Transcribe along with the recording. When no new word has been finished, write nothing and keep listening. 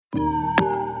Hey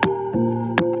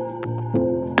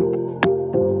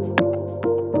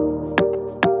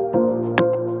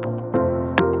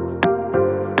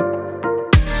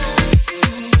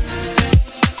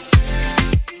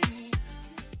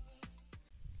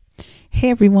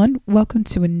everyone, welcome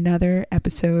to another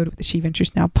episode of the She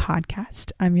Ventures Now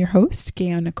podcast. I'm your host,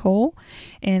 Gayle Nicole,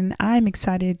 and I'm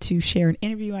excited to share an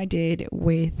interview I did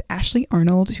with Ashley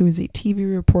Arnold, who is a TV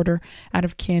reporter out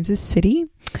of Kansas City.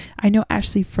 I know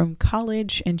Ashley from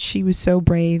college, and she was so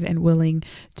brave and willing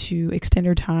to extend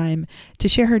her time to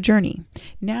share her journey.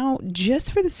 Now,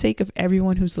 just for the sake of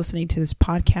everyone who's listening to this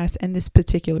podcast and this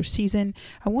particular season,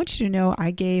 I want you to know I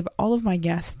gave all of my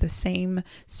guests the same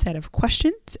set of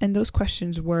questions, and those questions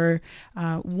were,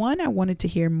 one, I wanted to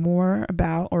hear more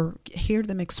about or hear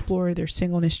them explore their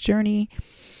singleness journey.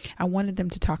 I wanted them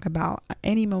to talk about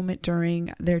any moment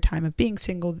during their time of being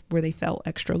single where they felt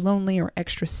extra lonely or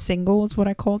extra single is what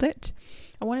I called it.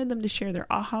 I wanted them to share their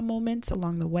aha moments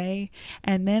along the way.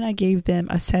 And then I gave them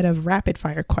a set of rapid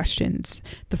fire questions.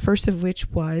 The first of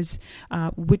which was,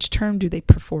 which term do they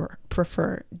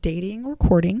prefer, dating or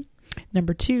courting?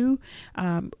 Number two,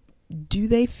 do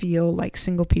they feel like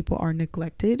single people are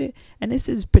neglected? And this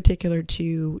is particular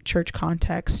to church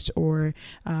context or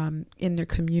in their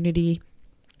community.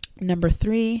 Number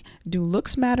three, do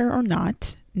looks matter or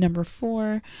not? Number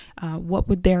four, what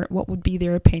would be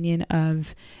their opinion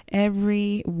of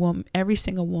every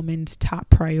single woman's top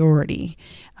priority?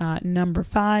 Number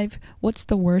five, what's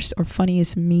the worst or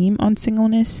funniest meme on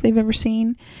singleness they've ever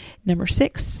seen? Number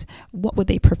six, what would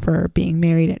they prefer, being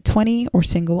married at 20 or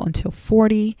single until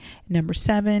 40? Number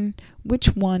seven,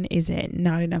 which one is it?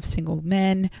 Not enough single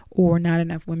men or not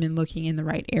enough women looking in the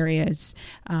right areas?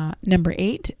 Number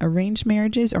eight, arranged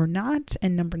marriages or not?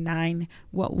 And number nine,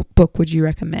 what book would you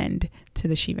recommend to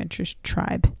the She Ventures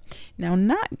tribe? Now,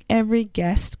 not every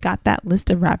guest got that list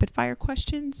of rapid fire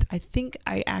questions. I think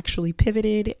I actually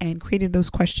pivoted and created those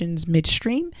questions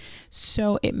midstream,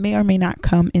 so it may or may not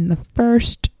come in the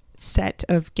first set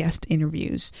of guest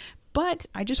interviews. But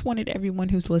I just wanted everyone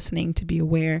who's listening to be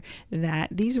aware that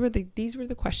these were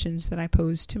the questions that I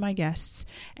posed to my guests.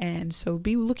 And so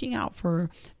be looking out for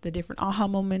the different aha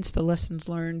moments, the lessons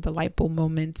learned, the light bulb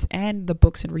moments, and the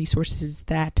books and resources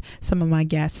that some of my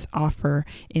guests offer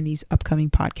in these upcoming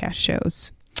podcast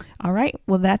shows. All right,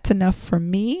 well, that's enough from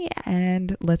me,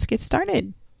 and let's get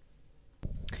started.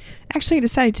 Actually, I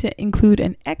decided to include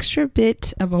an extra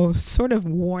bit of a sort of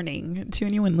warning to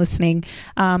anyone listening.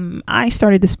 I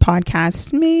started this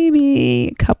podcast maybe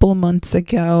a couple of months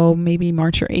ago, maybe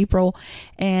March or April.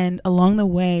 And along the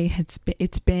way,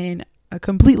 it's been a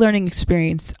complete learning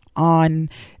experience on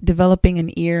developing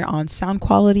an ear on sound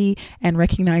quality and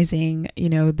recognizing,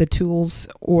 the tools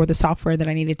or the software that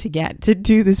I needed to get to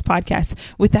do this podcast.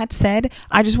 With that said,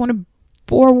 I just want to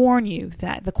forewarn you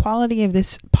that the quality of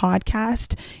this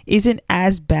podcast isn't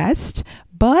as best,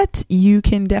 but you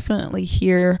can definitely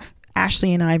hear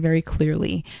Ashley and I very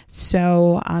clearly.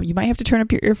 So you might have to turn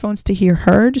up your earphones to hear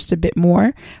her just a bit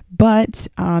more, but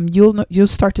you'll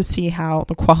start to see how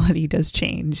the quality does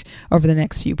change over the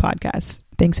next few podcasts.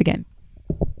 Thanks again.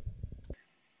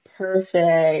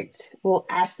 Perfect. Well,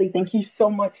 Ashley, thank you so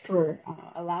much for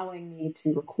allowing me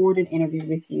to record an interview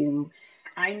with you.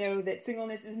 I know that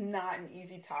singleness is not an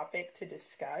easy topic to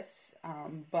discuss,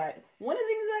 but one of the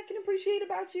things I can appreciate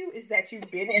about you is that you've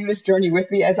been in this journey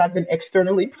with me as I've been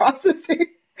externally processing,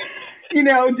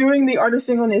 doing the Art of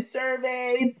Singleness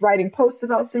survey, writing posts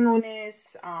about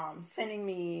singleness, sending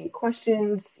me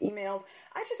questions, emails.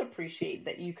 I just appreciate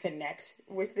that you connect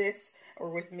with this or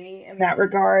with me in that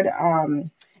regard.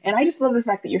 And I just love the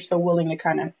fact that you're so willing to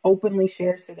kind of openly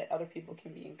share so that other people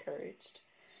can be encouraged.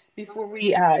 Before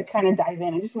we kind of dive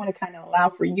in, I just want to kind of allow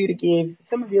for you to give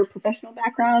some of your professional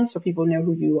background so people know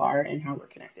who you are and how we're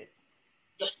connected.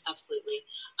 Yes, absolutely.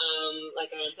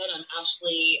 Like I said, I'm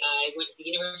Ashley. I went to the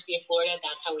University of Florida.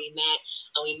 That's how we met.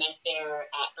 We met there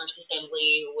at First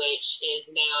Assembly, which is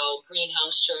now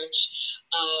Greenhouse Church.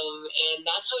 And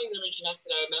that's how we really connected.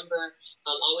 I remember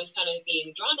always kind of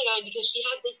being drawn to God because she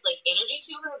had this like energy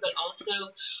to her, but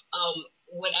also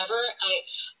whenever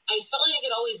I felt like I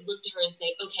could always look to her and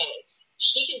say, okay,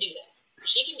 she can do this.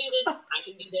 She can do this. I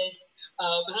can do this.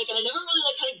 And I never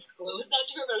really kind of disclosed that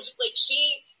to her, but I was just like,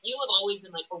 you have always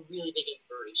been a really big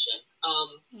inspiration.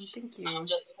 Thank you.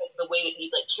 Just because of the way that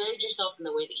you've carried yourself and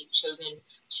the way that you've chosen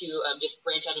to just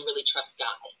branch out and really trust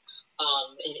God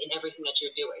in everything that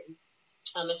you're doing.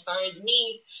 As far as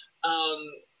me,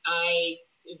 I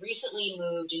recently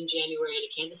moved in January to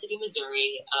Kansas City,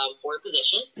 Missouri, for a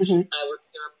position. I work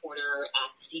as a reporter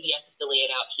at the CBS affiliate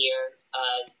out here.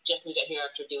 Just moved out here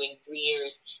after doing 3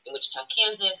 years in Wichita,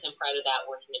 Kansas, and prior to that,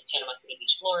 working in Panama City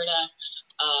Beach, Florida.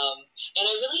 And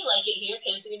I really like it here.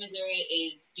 Kansas City, Missouri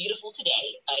is beautiful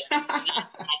today. It's been rainy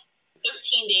the past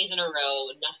 13 days in a row,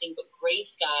 nothing but gray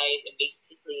skies, and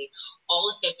basically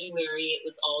all of February it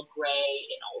was all gray,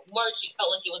 and all of March it felt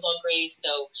like it was all gray.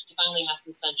 So to finally have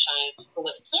some sunshine for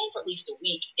what's planned for at least a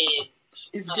week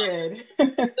is good.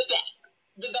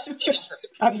 The best thing ever.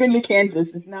 I've been to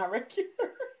Kansas. It's not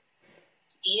regular.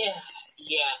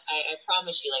 Yeah, I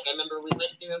promise you. Like, I remember we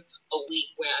went through a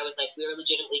week where I was like, we were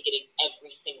legitimately getting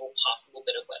every single possible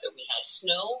bit of weather. We had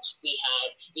snow, we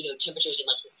had, temperatures in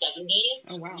like the 70s.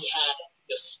 Oh, wow. We had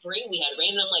spring, we had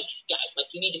rain, and I'm like, guys,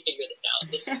 like, you need to figure this out.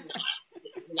 This is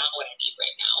not what I need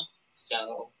right now. So,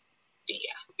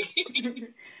 yeah.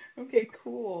 Okay,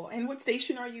 cool. And what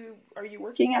station are you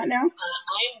working at now?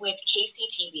 I'm with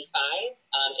KCTV5.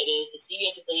 It is the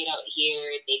CBS affiliate out here.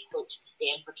 They quote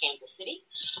stand for Kansas City,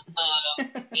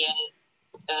 and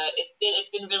it's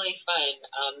been really fun.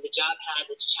 The job has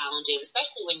its challenges,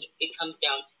 especially when it comes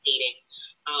down to dating,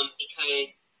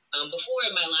 because before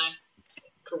in my last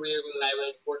career move, I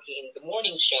was working the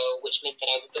morning show, which meant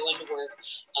that I would go into work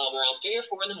around 3 or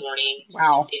 4 in the morning.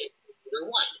 Wow. Or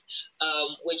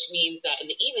 1, which means that in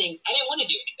the evenings I didn't want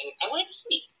to do anything. I wanted to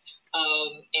sleep.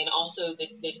 And also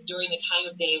during the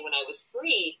time of day when I was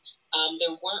free,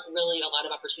 there weren't really a lot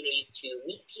of opportunities to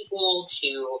meet people,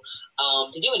 to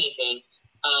do anything.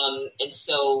 And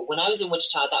so when I was in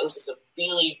Wichita, that was just a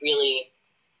really, really,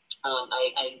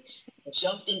 I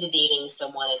jumped into dating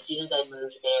someone as soon as I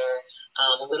moved there.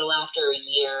 A little after a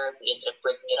year, we ended up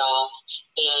breaking it off,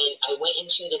 and I went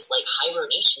into this like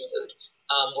hibernation mode.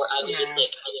 Where I was just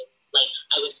like kind of like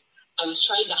I was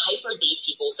trying to hyper date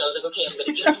people. So I was like, okay, I'm going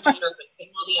to get on Tinder, I'm going to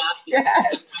take all the apps because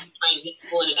I'm trying to meet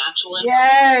people in an actual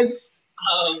environment. Yes.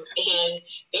 And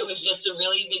it was just a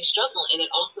really big struggle, and it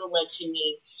also led to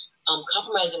me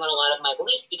compromising on a lot of my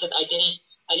beliefs because I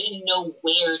didn't know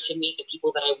where to meet the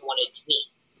people that I wanted to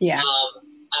meet. Yeah.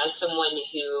 As someone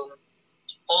who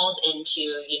falls into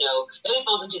everybody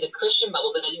falls into the Christian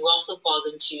bubble, but then who also falls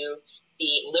into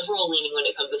the liberal leaning when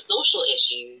it comes to social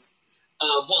issues,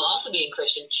 while also being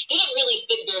Christian, didn't really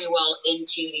fit very well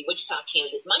into the Wichita,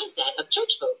 Kansas mindset of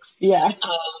church folks. Yeah.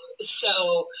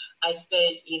 So I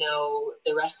spent,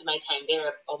 the rest of my time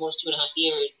there, almost 2.5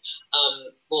 years,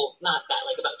 well, not that,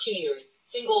 like about 2 years,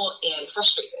 single and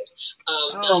frustrated.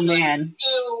 Not knowing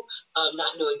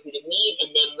who to meet. And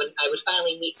then when I would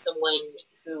finally meet someone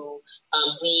who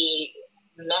we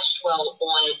meshed well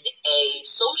on a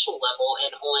social level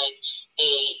and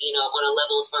on a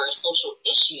level as far as social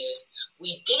issues,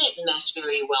 we didn't mesh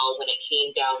very well when it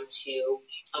came down to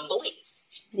beliefs.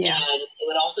 Yeah. And it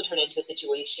would also turn into a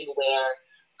situation where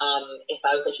if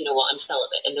I was like, well, I'm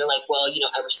celibate, and they're like, well,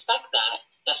 I respect that.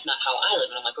 That's not how I live.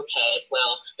 And I'm like, okay,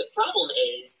 well, the problem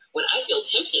is when I feel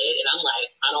tempted and I'm like,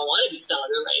 I don't want to be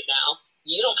celibate right now,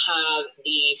 you don't have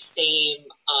the same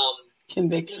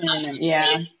conviction.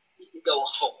 Yeah. Go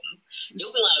home.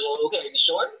 You'll be like, well, okay, are you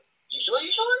sure? You sure?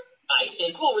 All right,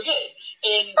 then cool, we're good.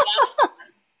 And that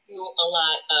a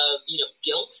lot of,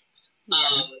 guilt.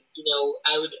 Yeah.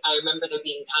 I remember there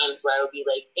being times where I would be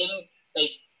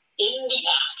in the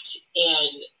act,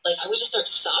 and like I would just start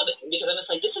sobbing because I'm just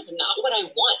like, this is not what I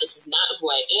want. This is not who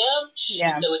I am.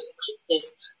 Yeah. And so it's like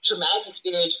this traumatic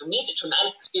experience for me. It's a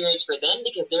traumatic experience for them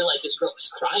because they're like, this girl is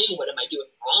crying. What am I doing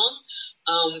wrong?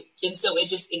 And so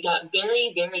it got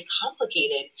very, very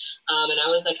complicated. And I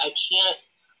was like, I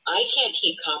can't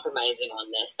keep compromising on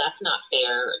this. That's not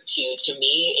fair to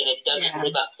me, and it doesn't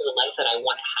live up to the life that I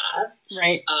want to have.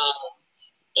 Right.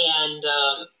 And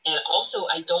also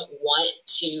I don't want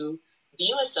to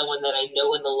be with someone that I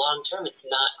know in the long term it's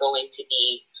not going to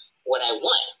be what I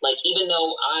want. Like, even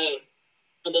though I,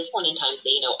 at this point in time, say,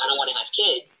 I don't want to have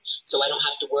kids, so I don't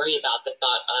have to worry about the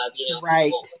thought of,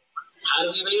 right. Well, how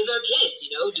do we raise our kids?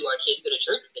 Do our kids go to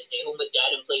church? Do they stay home with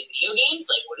dad and play video games?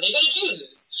 Like, what are they going to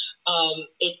choose?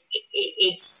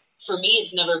 It's for me,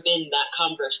 it's never been that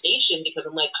conversation because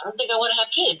I'm like, I don't think I want to have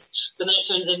kids. So then it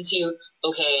turns into,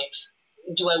 okay,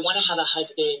 do I want to have a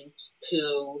husband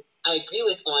who I agree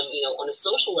with on a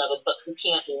social level, but who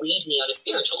can't lead me on a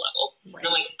spiritual level? Right. And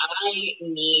I'm like, I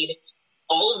need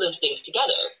all of those things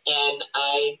together. And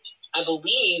I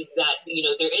believe that,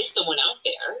 there is someone out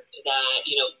there that,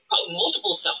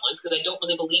 multiple someones, because I don't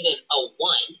really believe in a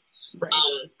one, right.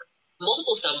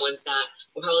 Multiple someones that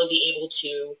will probably be able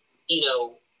to,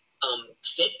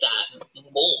 fit that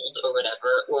mold or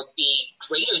whatever, or be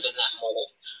greater than that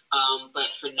mold.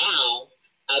 But for now,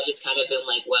 I I've just kind of been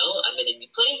like, well, I'm in a new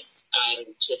place. I'm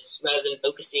just, rather than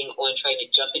focusing on trying to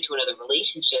jump into another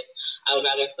relationship, I would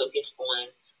rather focus on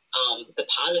the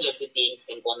positives of being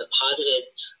single and the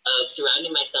positives of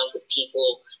surrounding myself with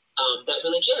people that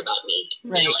really care about me,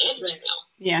 right. male and female.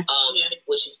 Yeah.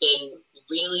 Which has been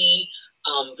really,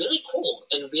 really cool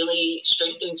and really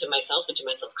strengthening to myself and to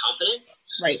my self-confidence.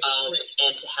 Right.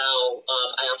 And to how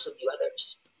I also view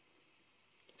others.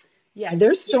 Yeah,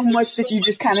 there's so much that you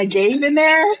just kind of gave in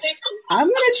there. I'm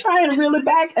going to try and reel it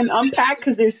back and unpack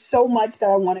because there's so much that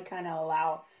I want to kind of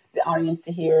allow the audience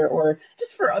to hear, or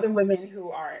just for other women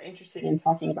who are interested in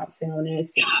talking about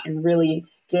singleness and really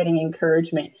getting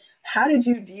encouragement. How did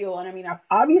you deal? And I mean,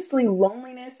 obviously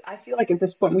loneliness, I feel like at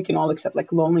this point we can all accept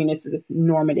like loneliness is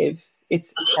normative.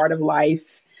 It's part of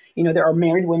life. You know, there are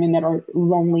married women that are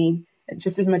lonely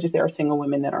just as much as there are single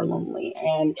women that are lonely.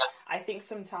 And I think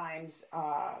sometimes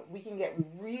we can get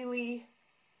really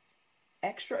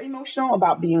extra emotional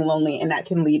about being lonely, and that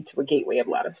can lead to a gateway of a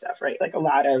lot of stuff, right? Like a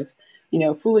lot of, you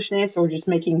know, foolishness or just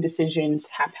making decisions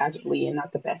haphazardly and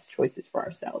not the best choices for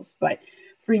ourselves. But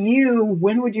for you,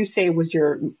 when would you say was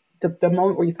the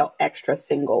moment where you felt extra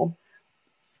single?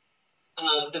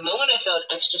 The moment I felt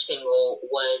extra single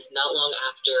was not long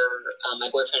after my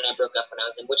boyfriend and I broke up when I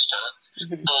was in Wichita.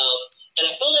 And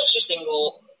I felt extra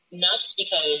single, not just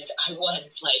because I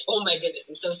was like, oh my goodness,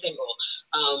 I'm so single.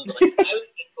 But like, I was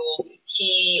single.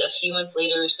 He, a few months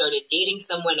later, started dating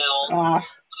someone else,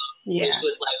 which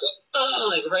was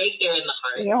like right there in the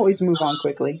heart. They always move on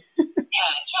quickly. Yeah.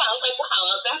 I was like,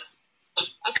 wow, that's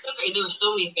so great. And there were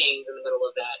so many things in the middle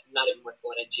of that, not even worth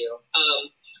going into.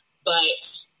 But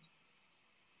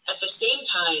at the same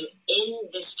time, in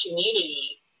this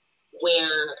community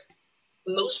where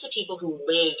most of the people who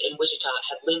live in Wichita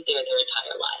have lived there their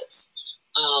entire lives.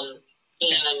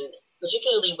 And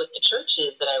particularly with the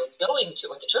churches that I was going to,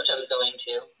 with the church I was going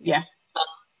to,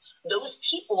 those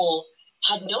people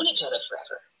had known each other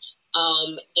forever.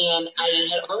 And I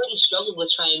had already struggled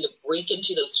with trying to break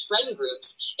into those friend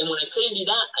groups. And when I couldn't do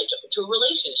that, I jumped into a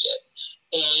relationship.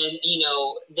 And, you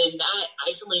know, then that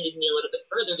isolated me a little bit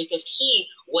further because he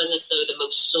wasn't necessarily the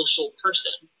most social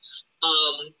person.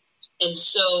 And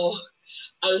so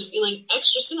I was feeling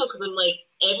extra single because I'm like,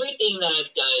 everything that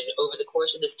I've done over the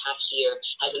course of this past year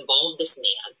has involved this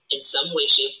man in some way,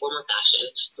 shape, form, or fashion.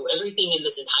 So everything in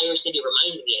this entire city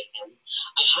reminds me of him.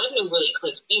 I have no really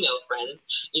close female friends.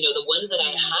 You know, the ones that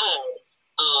I had,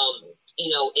 you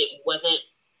know, it wasn't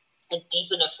a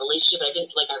deep enough relationship. I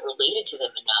didn't feel like I related to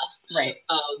them enough. Right.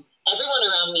 Everyone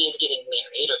around me is getting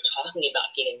married or talking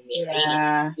about getting married,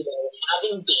 and, you know,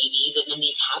 having babies and in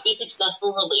these happy,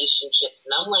 successful relationships.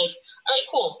 And I'm like, all right,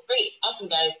 cool, great, awesome,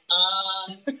 guys.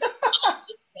 I'm just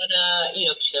gonna, you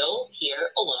know, chill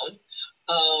here alone.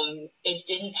 It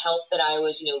didn't help that I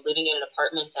was, you know, living in an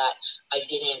apartment that I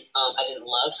didn't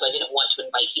love, so I didn't want to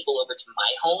invite people over to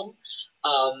my home.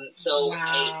 So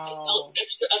I felt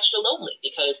extra lonely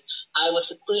because I was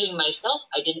secluding myself.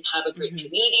 I didn't have a great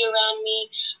community around me.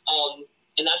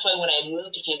 And that's why when I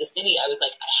moved to Kansas City, I was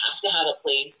like, I have to have a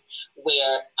place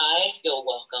where I feel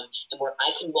welcome and where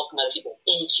I can welcome other people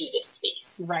into this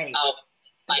space. Right.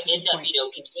 If I end up, you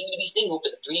know, continuing to be single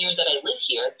for the 3 years that I live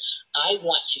here, I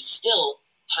want to still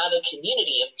have a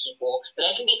community of people that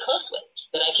I can be close with,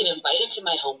 that I can invite into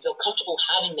my home, feel comfortable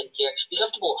having them here, be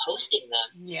comfortable hosting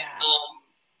them. Yeah.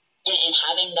 And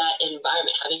having that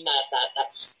environment, having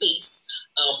that space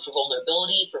for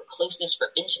vulnerability, for closeness,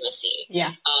 for intimacy.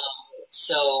 Yeah.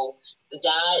 So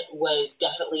that was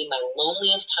definitely my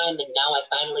loneliest time. And now I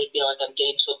finally feel like I'm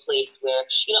getting to a place where,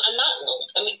 you know, I'm not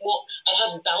lonely. I mean, well, I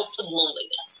have bouts of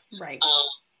loneliness. Right.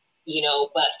 You know,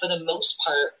 but for the most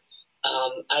part,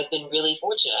 I've been really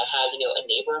fortunate. I have, you know, a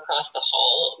neighbor across the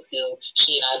hall who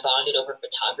she and I bonded over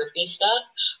photography stuff.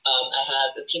 I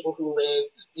have the people who live,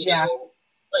 you know,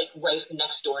 like right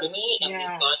next door to me, and we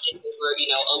bonded over,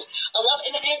 you know, a love.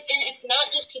 And it's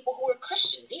not just people who are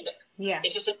Christians either. Yeah.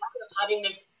 It's just a matter of having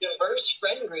this diverse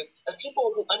friend group of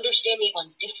people who understand me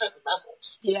on different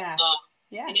levels. Yeah.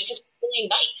 And it's just really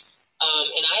nice.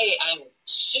 And I'm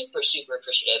super, super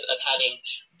appreciative of having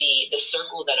the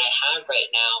circle that I have right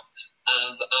now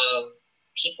of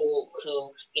people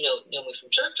who, you know me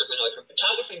from church, or who know me from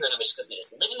photography, or know me just because we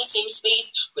just live in the same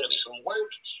space, who know me from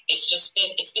work. It's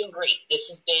been great. This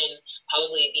has been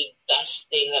probably the best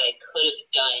thing that I could have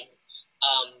done,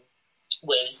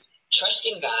 was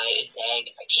trusting God and saying,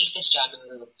 if I take this job and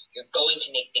move, you're going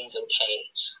to make things okay.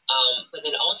 But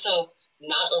then also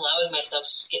not allowing myself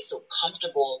to just get so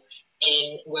comfortable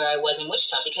in where I was in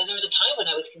Wichita, because there was a time when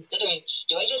I was considering,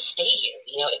 do I just stay here?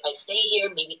 You know, if I stay here,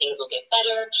 maybe things will get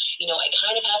better. You know, I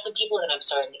kind of have some people that I'm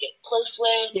starting to get close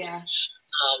with. Yeah.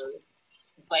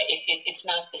 But it's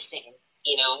not the same,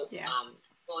 you know. Yeah.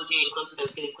 I was getting close with. I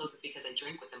was getting close with because I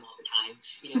drank with them all the time.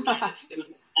 You know,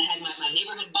 I had my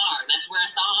neighborhood bar. That's where I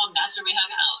saw them. That's where we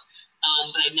hung out.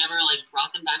 But I never like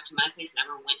brought them back to my place.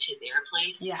 Never went to their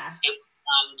place. Yeah.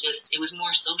 It was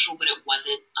more social, but it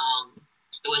wasn't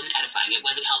edifying. It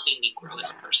wasn't helping me grow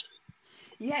as a person.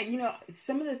 Yeah, you know,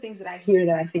 some of the things that I hear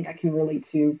that I think I can relate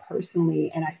to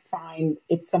personally, and I find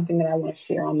it's something that I want to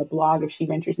share on the blog of She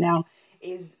Ventures Now,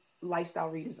 is lifestyle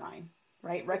redesign,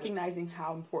 right? Recognizing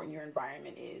how important your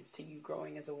environment is to you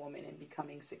growing as a woman and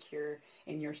becoming secure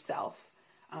in yourself.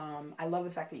 I love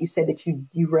the fact that you said that you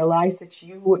realized that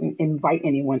you wouldn't invite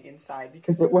anyone inside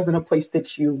because it wasn't a place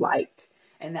that you liked.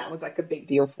 And that was like a big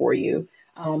deal for you.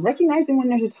 Recognizing when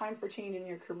there's a time for change in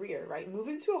your career, right?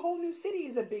 Moving to a whole new city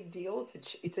is a big deal.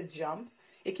 It's a jump.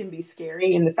 It can be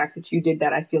scary. And the fact that you did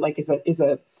that, I feel like is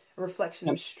a reflection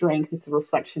of strength. It's a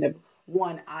reflection of,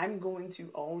 one, I'm going to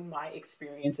own my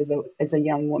experience as a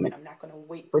young woman. I'm not going to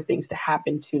wait for things to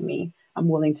happen to me. I'm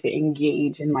willing to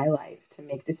engage in my life, to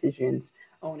make decisions,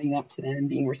 owning up to them and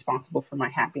being responsible for my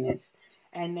happiness.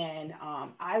 And then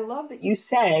I love that you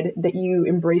said that you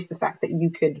embrace the fact that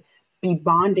you could be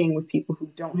bonding with people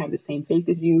who don't have the same faith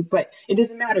as you, but it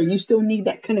doesn't matter. You still need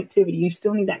that connectivity. You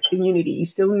still need that community. You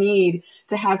still need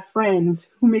to have friends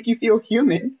who make you feel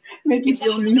human, make you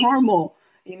feel normal,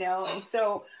 you know? And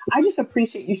so I just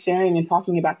appreciate you sharing and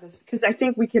talking about this because I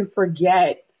think we can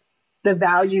forget the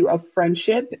value of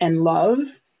friendship and love.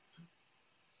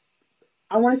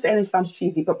 I want to say, and it sounds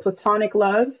cheesy, but platonic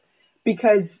love,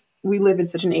 because we live in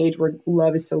such an age where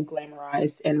love is so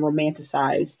glamorized and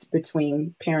romanticized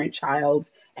between parent-child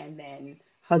and then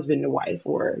husband and wife,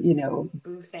 or, you know,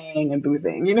 boo thing and boo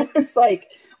thing. You know, it's like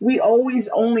we always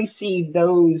only see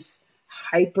those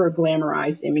hyper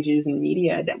glamorized images in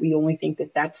media that we only think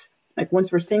that that's like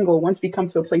once we come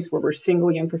to a place where we're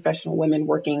single, young professional women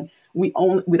working,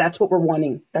 that's what we're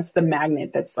wanting. That's the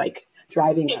magnet that's like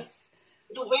driving us.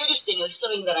 The weirdest thing is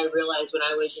something that I realized when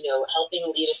I was, you know, helping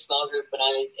lead a small group when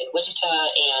I was in Wichita,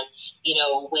 and, you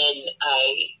know, when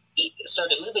I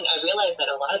started moving, I realized that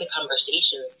a lot of the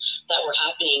conversations that were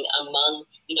happening among,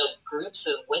 you know, groups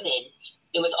of women,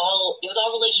 it was all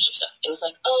relationship stuff. It was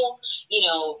like, oh, you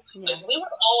know, we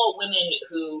were all women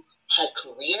who had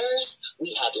careers,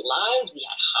 we had lives, we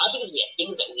had hobbies, we had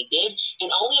things that we did,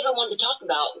 and all we ever wanted to talk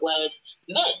about was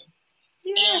men.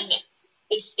 Yeah. And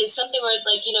it's something where it's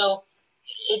like, you know,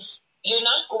 you're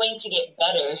not going to get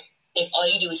better if all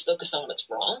you do is focus on what's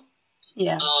wrong.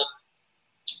 Yeah.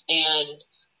 And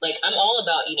like, I'm all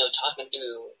about, you know, talking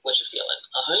through what you're feeling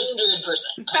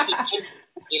 100%.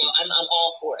 You know, I'm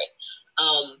all for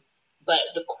it. But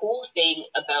the cool thing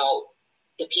about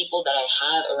the people that I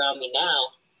have around me now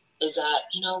is that,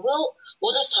 you know,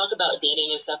 we'll just talk about dating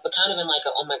and stuff, but kind of in like,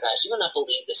 oh my gosh, you will not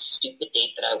believe the stupid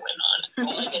date that I went on.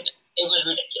 Oh my goodness. It was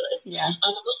ridiculous. Yeah.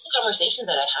 Most of the conversations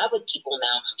that I have with people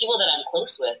now, people that I'm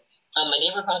close with, my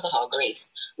neighbor across the hall,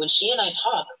 Grace, when she and I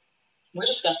talk, we're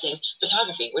discussing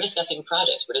photography. We're discussing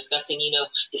projects. We're discussing, you know,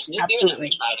 this new beer that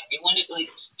we tried. We wanted like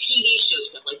TV show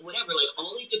stuff, like whatever, like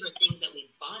all these different things that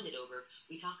we bonded over.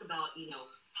 We talk about, you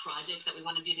know, projects that we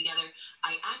want to do together.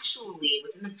 I actually,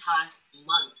 within the past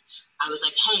month, I was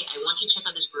like, hey, I want you to check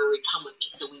out this brewery. Come with me.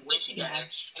 So we went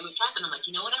together and we sat there and I'm like,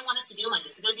 you know what I want us to do? I'm like,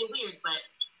 this is going to be weird, but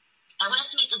I want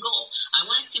us to make a goal. I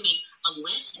want us to make a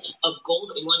list of goals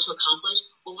that we want to accomplish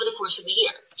over the course of the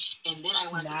year. And then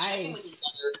I want us to check in with each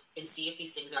other and see if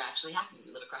these things are actually happening.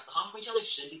 We live across the hall from each other. It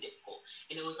shouldn't be difficult.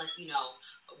 And it was like, you know,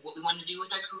 what we wanted to do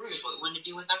with our careers, what we wanted to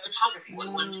do with our photography, what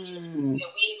we wanted to do. You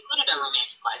know, we included our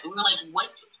romantic lives. We were like,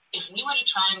 what if we were to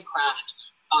try and craft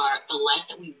the life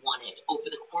that we wanted over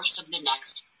the course of the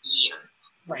next year?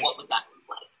 Right. What would that look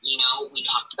like? You know, we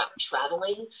talked about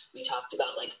traveling. We talked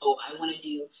about like, oh, I want to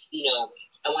do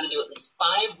at least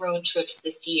 5 road trips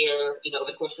this year. You know, over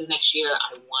the course of next year,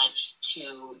 I want to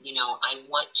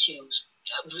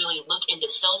really look into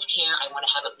self-care. I want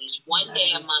to have at least one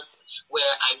day a month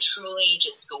where I truly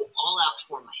just go all out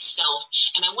for myself.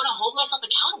 And I want to hold myself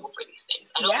accountable for these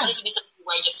things. I don't want it to be something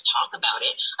where I just talk about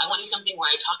it. I want it to be something where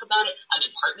I talk about it. I'm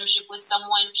in partnership with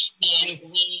someone and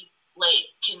we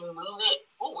like can move it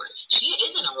forward. She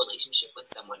is in a relationship with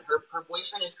someone. Her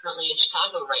boyfriend is currently in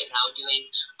Chicago right now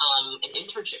doing an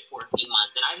internship for a few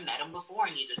months, and I've met him before,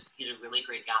 and he's a really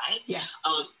great guy. Yeah.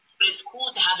 But it's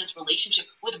cool to have this relationship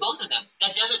with both of them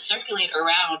that doesn't circulate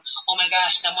around, oh my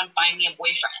gosh, someone find me a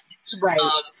boyfriend. Right.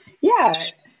 Yeah.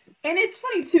 And it's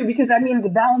funny too, because I mean, the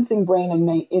balancing brain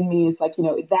in me is like, you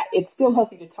know, that it's still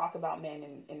healthy to talk about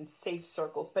men in safe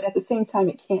circles, but at the same time,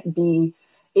 it can't be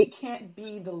it can't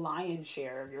be the lion's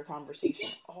share of your conversation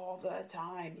all the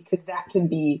time, because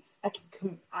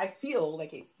I feel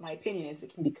like my opinion is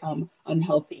it can become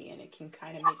unhealthy, and it can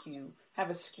kind of make you have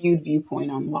a skewed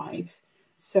viewpoint on life.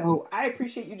 So I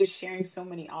appreciate you just sharing so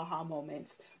many aha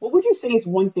moments. What would you say is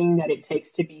one thing that it takes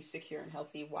to be secure and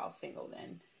healthy while single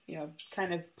then?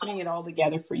 Kind of putting it all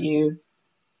together for you.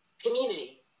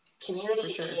 Community.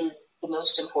 Community is the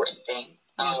most important thing.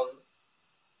 Yeah.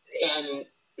 And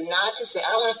not to say,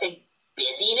 I don't want to say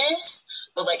busyness,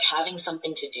 but like having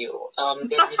something to do.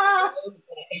 There's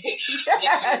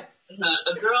yes.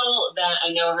 A girl that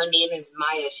I know, her name is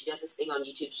Maya. She does this thing on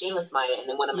YouTube, Shameless Maya, and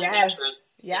then one of my mentors,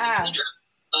 Deidre,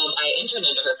 I interned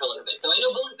under her for a little bit, so I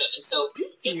know both of them. And so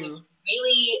it was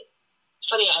really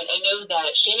funny. I know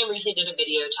that Shannon recently did a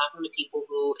video talking to people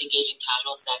who engage in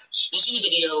casual sex. And she did a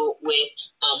video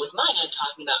with Maya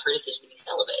talking about her decision to be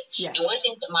celibate. Yes. And one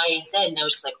thing that Maya said, and I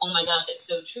was just like, oh my gosh, that's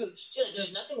so true. She's like,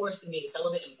 there's nothing worse than being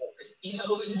celibate and bored. It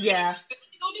was just like,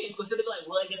 go do it. So they'd be like,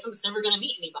 well, I guess I'm just never going to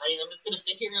meet anybody, and I'm just going to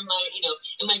sit here in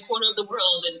my corner of the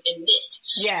world and knit.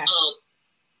 Yeah.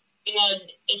 And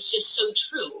it's just so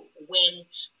true. When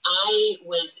I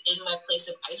was in my place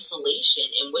of isolation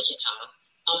in Wichita,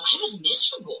 I was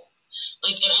miserable.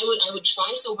 And I would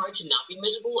try so hard to not be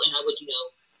miserable, and I would,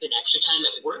 spend extra time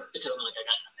at work because I'm like, I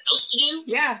got nothing else to do.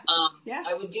 Yeah.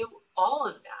 I would do all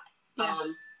of that. Yeah.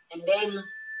 And then,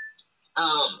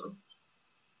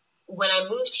 when I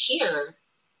moved here,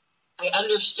 I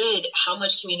understood how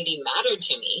much community mattered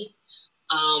to me.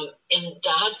 And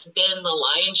that's been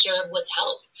the lion's share of what's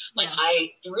helped.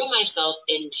 I threw myself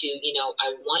into,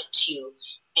 I want to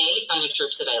find a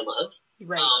church that I love,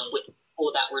 with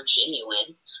people that were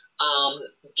genuine.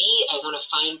 B, I want to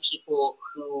find people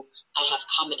who I have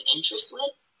common interests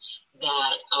with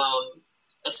that,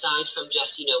 aside from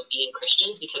just, being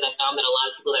Christians, because I found that a lot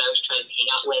of people that I was trying to hang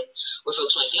out with were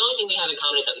folks like, the only thing we have in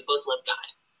common is that we both love God.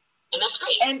 And that's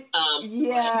great. And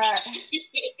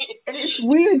and it's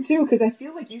weird too, because I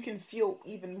feel like you can feel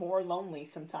even more lonely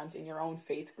sometimes in your own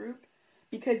faith group,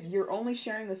 because you're only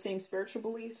sharing the same spiritual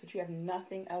beliefs, but you have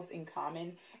nothing else in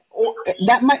common. Or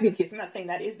that might be the case. I'm not saying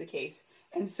that is the case.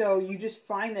 And so you just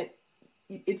find that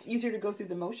it's easier to go through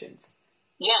the motions.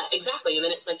 Yeah, exactly. And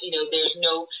then it's like, there isn't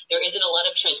a lot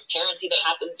of transparency that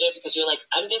happens there, because you're like,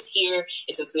 I'm just here,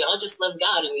 and since we all just love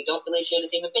God and we don't really share the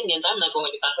same opinions, I'm not going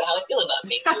to talk about how I feel about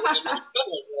things or what I'm really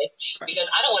struggling with, because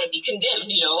I don't want to be condemned,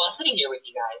 while sitting here with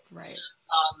you guys. Right.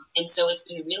 And so it's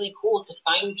been really cool to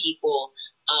find people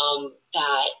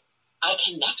that I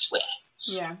connect with.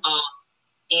 Yeah.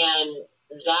 And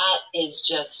that is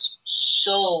just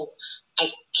so,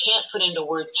 I can't put into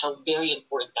words how very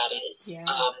important that is.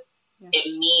 Yeah.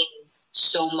 It means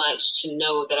so much to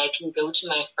know that I can go to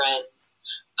my friends,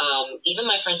 even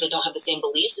my friends that don't have the same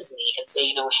beliefs as me, and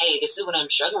say, hey, this is what I'm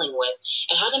struggling with,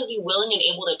 and have them be willing and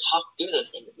able to talk through those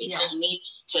things with me, help me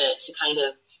to kind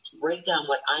of break down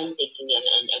what I'm thinking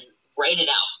and write it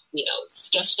out,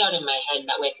 sketched out in my head. And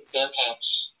that way I can say, okay,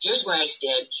 here's where I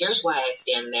stand. Here's why I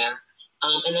stand there.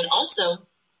 And then also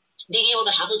being able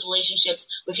to have those relationships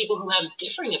with people who have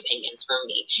differing opinions from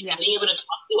me, and being able to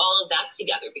talk through all of that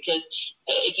together. Because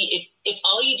if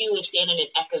all you do is stand in an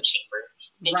echo chamber,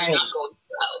 then you're not going to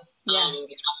grow. You're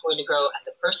not going to grow as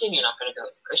a person. You're not going to grow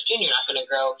as a Christian. You're not going to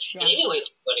grow in any way that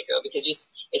you want to grow, because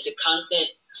it's a constant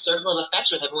circle of effects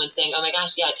with everyone saying, oh my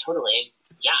gosh, yeah, totally.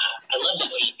 Yeah, I love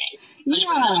that way you think.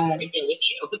 100% right there with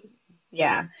you.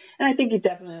 Yeah. And I think it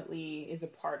definitely is a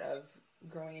part of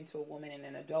growing into a woman and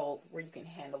an adult, where you can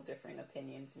handle differing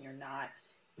opinions, and you're not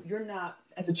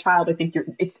as a child. I think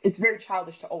it's very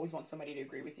childish to always want somebody to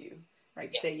agree with you,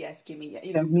 right? Say yes, give me,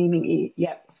 me,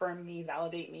 yep, affirm me,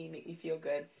 validate me, make me feel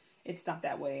good. It's not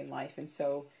that way in life. And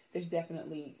so there's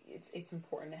definitely, it's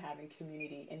important to have in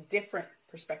community and different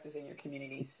perspectives in your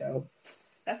community. So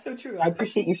that's so true. I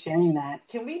appreciate you sharing that.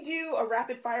 Can we do a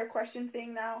rapid fire question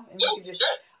thing now? And we can just,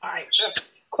 all right. Sure.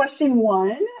 Question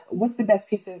 1, what's the best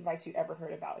piece of advice you ever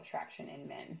heard about attraction in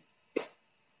men?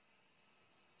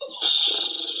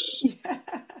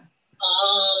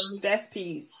 Best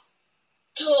piece.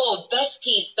 Oh, best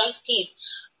piece.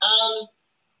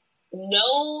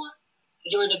 Know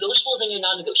your negotiables and your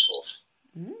non-negotiables.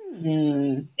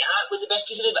 That was the best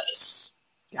piece of advice.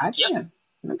 Gotcha. Yep.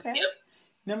 Okay. Yep.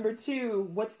 Number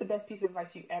 2, what's the best piece of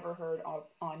advice you ever heard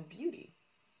on beauty?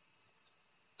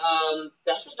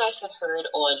 Best advice I've heard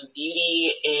on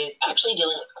beauty is actually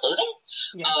dealing with clothing.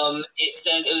 Yeah.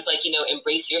 It was like,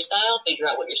 embrace your style, figure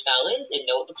out what your style is, and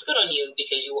know what looks good on you,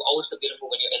 because you will always feel beautiful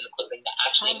when you're in the clothing that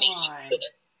actually makes you feel good.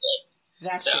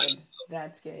 That's good.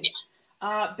 That's good.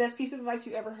 Yeah. Best piece of advice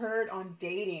you ever heard on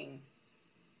dating?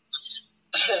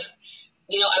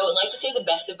 I would like to say the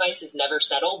best advice is never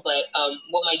settle, but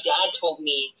what my dad told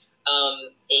me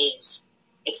is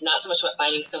it's not so much about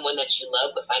finding someone that you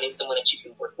love, but finding someone that you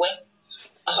can work with.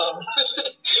 Um,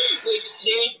 which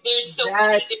there's so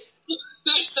many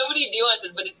there's so many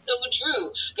nuances, but it's so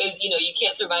true because you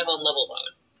can't survive on love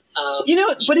alone.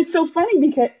 But it's so funny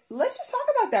because let's just talk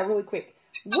about that really quick.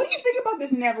 What do you think about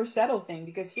this never settle thing?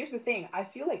 Because here's the thing, I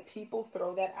feel like people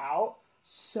throw that out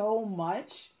so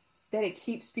much that it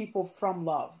keeps people from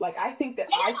love. Like I think that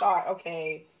I thought,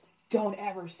 okay, don't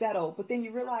ever settle, but then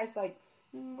you realize like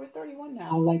we're 31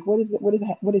 now. Like what is it? What is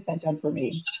that done for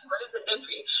me? What is it done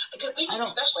for you? Because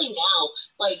especially now,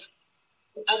 like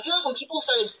I feel like when people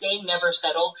started saying never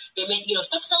settle, they meant,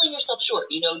 stop selling yourself short.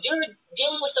 You're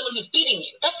dealing with someone who's beating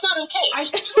you. That's not okay.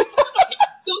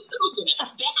 Don't settle for that.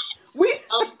 That's bad.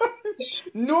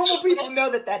 Normal people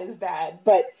know that is bad,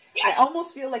 but I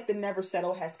almost feel like the never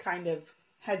settle has kind of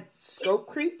had scope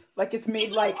creep. Like it's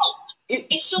made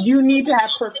you need to have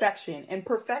perfection. And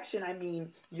perfection, I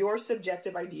mean, your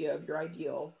subjective idea of your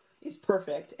ideal is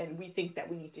perfect. And we think that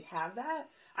we need to have that.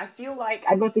 I feel like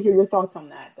I'd love to hear your thoughts on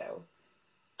that though.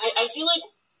 I feel like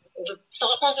the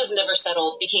thought process of never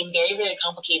settle became very, very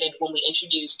complicated when we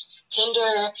introduced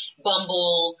Tinder,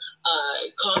 Bumble,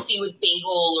 Coffee with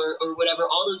Bagel, or whatever,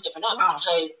 all those different apps. Wow.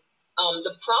 Because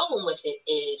the problem with it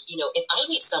is, if I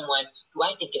meet someone who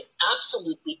I think is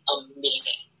absolutely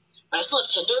amazing, but I still have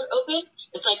Tinder open,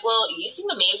 it's like, well, you seem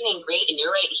amazing and great, and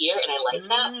you're right here, and I like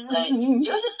that, but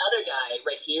there's this other guy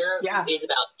right here who is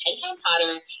about 10 times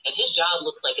hotter, and his job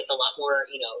looks like it's a lot more,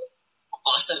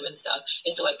 awesome and stuff.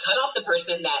 And so I cut off the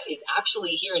person that is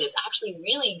actually here and is actually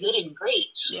really good and great.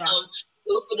 Yeah.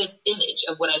 Go for this image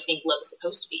of what I think love is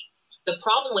supposed to be. The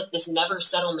problem with this never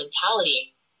settle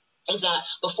mentality is that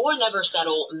before never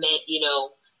settle meant,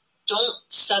 don't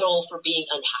settle for being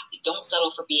unhappy. Don't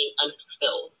settle for being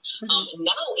unfulfilled. Mm-hmm.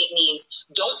 Now it means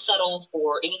don't settle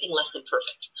for anything less than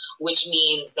perfect, which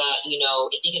means that,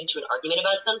 if you get into an argument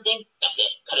about something, that's it.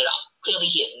 Cut it off. Clearly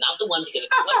he is not the one because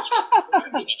it's one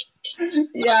argument.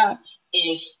 Yeah.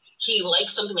 If he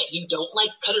likes something that you don't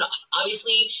like, cut it off.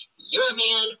 Obviously, you're a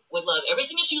man, would love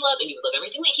everything that you love, and you would love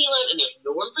everything that he loved, and there's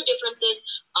no room for differences.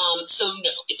 So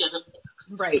no, it doesn't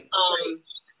work. Right.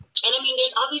 And I mean,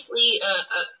 there's obviously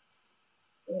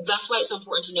that's why it's so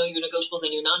important to know your negotiables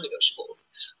and your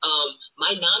non-negotiables.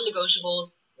 My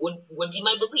non-negotiables would be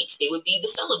my beliefs. They would be the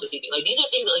celibacy thing. Like these are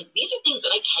things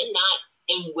that I cannot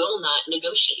and will not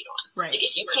negotiate on. Right. Like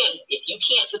if you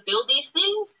can't fulfill these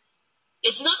things,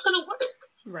 it's not going to work.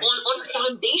 Right. On a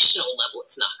foundational level,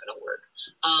 it's not going to work.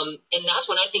 And that's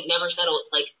when I think never settle.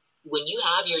 It's like when you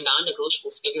have your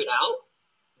non-negotiables figured out,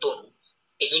 boom.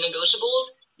 If your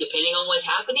negotiables, depending on what's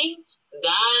happening,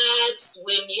 that's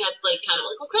when you have to kind of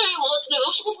okay, well, it's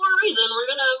negotiable for a reason. We're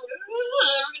gonna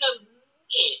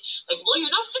well,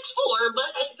 you're not 6'4", but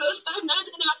I suppose 5'9"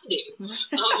 is gonna have to do.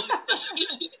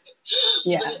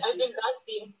 Yeah. But I think that's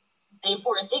the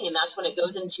important thing, and that's when it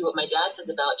goes into what my dad says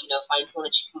about find someone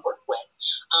that you can work with,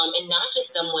 and not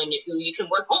just someone who you can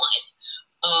work on.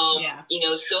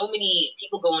 So many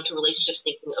people go into relationships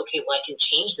thinking, okay, well, I can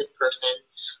change this person.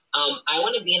 I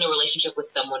want to be in a relationship with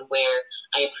someone where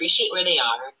I appreciate where they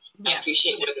are. Yeah. I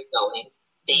appreciate where they're going.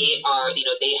 They are,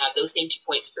 they have those same 2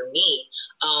 points for me,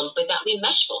 but that we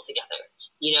mesh well together.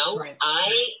 Right.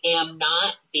 I am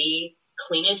not the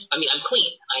cleanest. I mean, I'm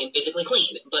clean. I am physically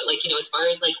clean, but as far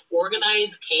as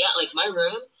organized chaos, my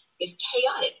room is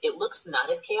chaotic. It looks not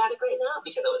as chaotic right now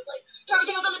because I was throw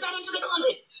everything else on the bed into the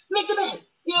closet, make the bed,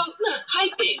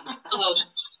 hide things.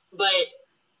 But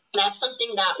that's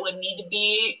something that would need to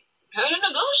be kind of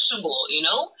negotiable,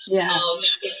 Yeah.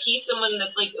 If he's someone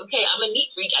that's okay, I'm a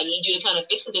neat freak, I need you to kind of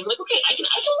fix something. Okay, I can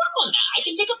work on that. I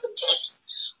can pick up some tips.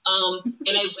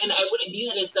 And I wouldn't view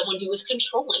that as someone who is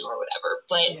controlling or whatever.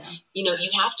 But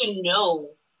you have to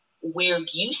know where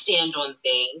you stand on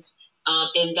things.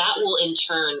 And that will in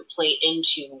turn play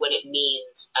into what it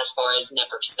means as far as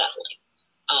never settling.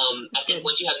 I think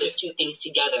once you have those two things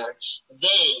together,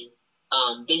 then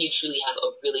you truly have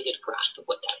a really good grasp of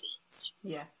what that means.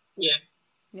 Yeah.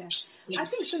 Yeah. I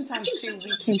think sometimes too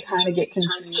we can kind of get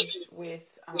confused with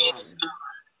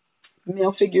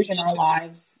male figures in our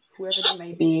lives, whoever they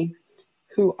may be,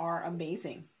 who are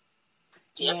amazing.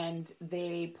 Yep. And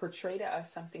they portray to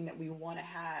us something that we want to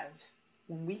have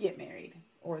when we get married,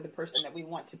 or the person that we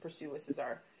want to pursue us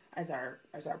as our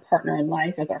partner in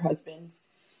life, as our husbands.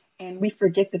 And we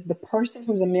forget that the person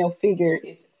who's a male figure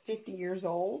is 50 years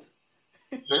old,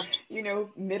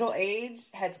 middle age,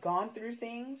 has gone through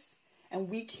things, and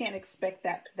we can't expect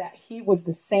that he was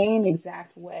the same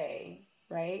exact way,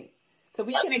 right? So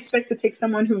we can expect to take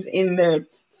someone who's in their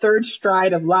third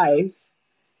stride of life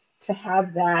to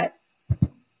have that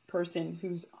person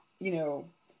who's,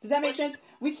 does that make sense?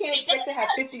 We can't expect to have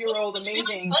 50-year-old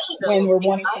amazing really when we're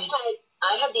wanting some.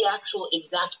 I had the actual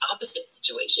exact opposite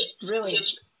situation. Really?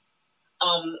 Because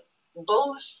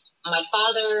both my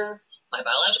father, my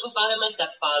biological father, my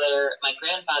stepfather, my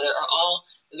grandfather are all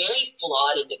very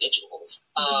flawed individuals.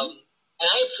 And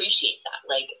I appreciate that.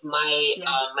 Like my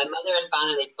mother and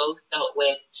father, they both dealt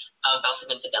with bouts of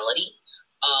infidelity.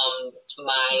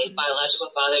 My biological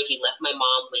father, he left my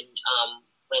mom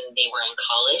when they were in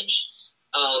college.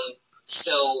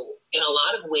 So in a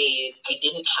lot of ways, I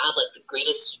didn't have like the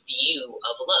greatest view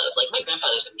of love. Like my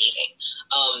grandfather's amazing.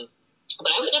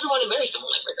 But I would never want to marry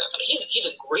someone like my grandfather. He's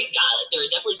a great guy. Like there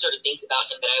are definitely certain things about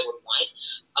him that I would want.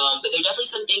 But there are definitely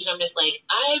some things I'm just like,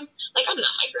 I'm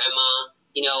not my grandma.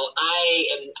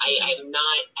 I'm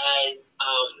not as,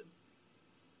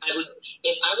 I would,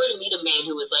 if I were to meet a man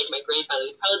who was like my grandfather,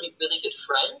 we'd probably be really good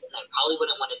friends, and I probably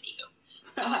wouldn't want to date him.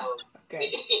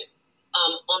 Okay.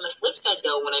 On the flip side,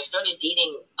 though, when I started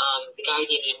dating the guy I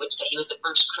dated in Wichita, he was the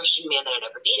first Christian man that I'd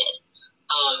ever dated.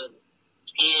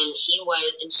 And he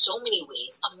was, in so many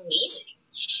ways, amazing.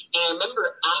 And I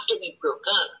remember after we broke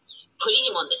up, putting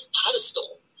him on this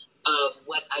pedestal of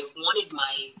what I wanted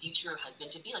my future husband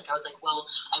to be like. I was like, well,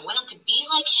 I want him to be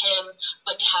like him,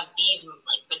 but to have these,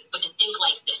 like, but to think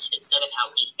like this instead of how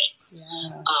he thinks.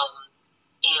 Yeah.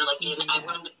 And I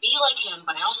want him to be like him,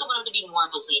 but I also want him to be more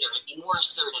of a leader and be more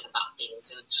assertive about things.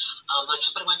 And but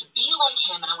I want him to be like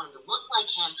him, and I want him to look like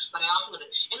him, but I also want to.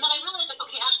 And then I realized, like,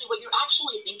 okay, Ashley, what you're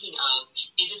actually thinking of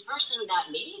is this person that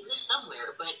maybe exists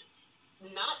somewhere, but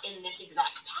not in this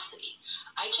exact capacity.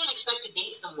 I can't expect to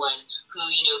date someone who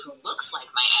looks like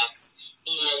my ex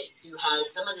and who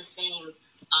has some of the same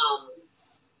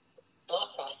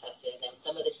thought processes and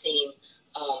some of the same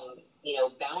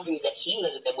boundaries that he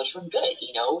was with them, which were good.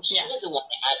 He was the one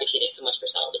that advocated so much for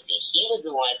celibacy. He was the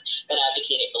one that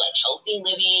advocated for like healthy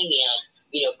living and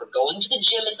for going to the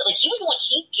gym and stuff. Like he was the one.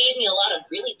 He gave me a lot of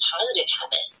really positive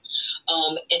habits.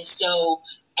 And so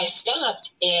I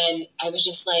stopped, and I was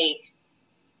just like,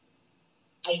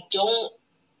 I don't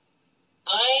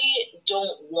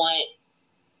want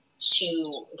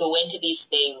to go into these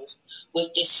things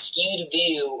with this skewed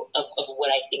view of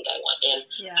what I think I want. And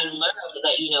I learned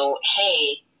that,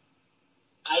 hey,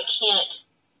 I can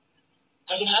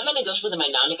have my negotiables and my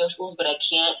non-negotiables, but I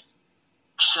can't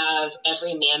have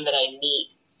every man that I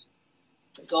meet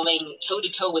going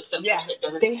toe-to-toe with some person that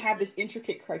doesn't. They have this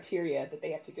intricate criteria that they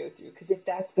have to go through. Because if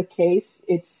that's the case,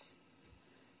 it's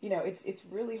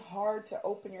really hard to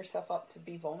open yourself up to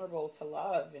be vulnerable to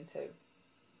love and to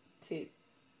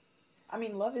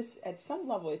love is, at some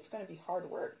level, it's going to be hard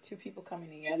work. Two people coming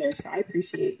together. So I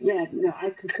appreciate, I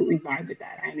completely vibe with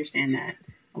that. I understand that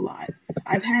a lot.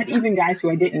 I've had even guys who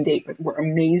I didn't date, but were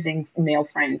amazing male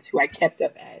friends who I kept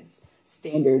up as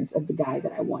standards of the guy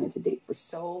that I wanted to date for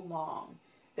so long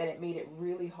that it made it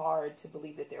really hard to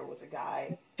believe that there was a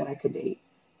guy that I could date.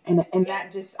 And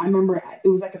that just, I remember it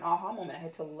was like an aha moment. I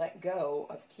had to let go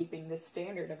of keeping this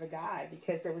standard of a guy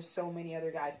because there were so many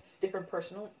other guys, different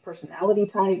personality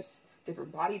types,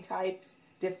 different body types,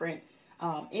 different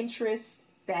interests,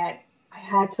 that I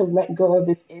had to let go of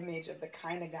this image of the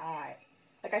kind of guy.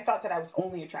 Like I thought that I was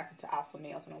only attracted to alpha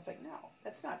males, and I was like, no,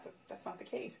 that's not the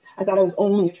case. I thought I was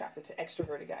only attracted to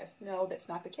extroverted guys. No, that's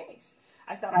not the case.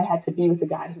 I thought I had to be with the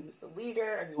guy who was the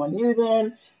leader. Everyone knew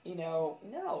them.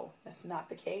 No, that's not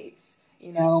the case.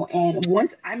 And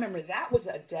once I remember that was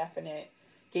a definite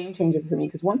game changer for me,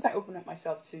 because once I opened up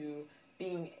myself to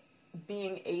being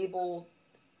able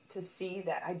to see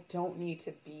that I don't need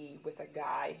to be with a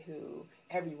guy who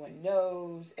everyone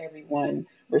knows, everyone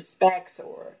respects,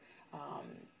 or,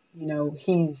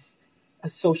 he's a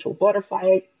social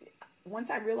butterfly. Once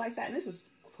I realized that, and this is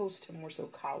close to more so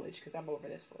college, because I've been over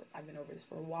this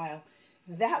for a while,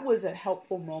 that was a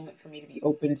helpful moment for me to be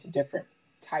open to different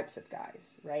types of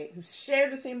guys, right? Who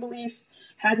shared the same beliefs,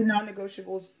 had the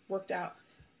non-negotiables worked out,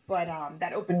 but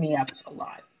that opened me up a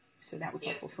lot. So that was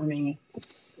helpful for me.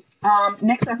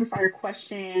 Next rapid fire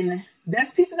question.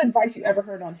 Best piece of advice you ever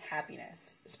heard on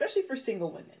happiness, especially for single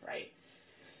women, right?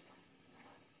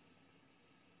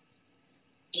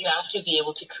 You have to be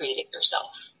able to create it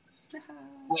yourself, and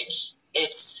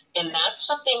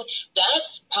that's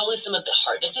probably some of the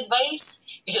hardest advice,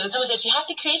 because when someone says you have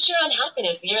to create your own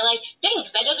happiness, and you're like,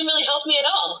 thanks, that doesn't really help me at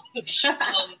all.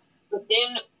 But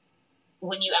then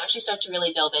when you actually start to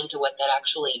really delve into what that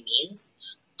actually means,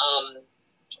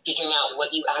 figuring out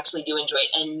what you actually do enjoy,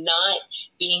 and not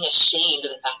being ashamed of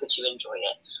the fact that you enjoy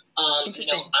it. I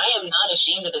am not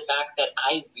ashamed of the fact that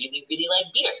I really, really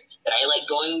like beer, that I like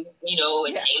going,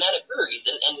 and hanging out at breweries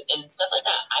and stuff like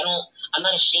that. I'm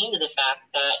not ashamed of the fact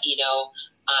that,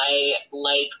 I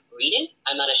like reading.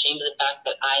 I'm not ashamed of the fact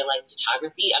that I like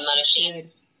photography. I'm not ashamed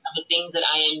of the things that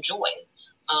I enjoy.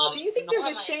 Do you think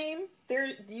there's a shame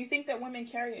there? Do you think that women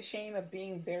carry a shame of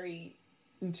being very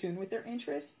in tune with their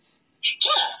interests?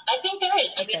 Yeah, I think there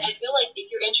is. I mean, I feel like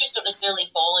if your interests don't necessarily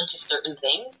fall into certain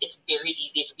things, it's very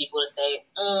easy for people to say,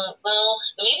 well,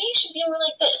 maybe you should be more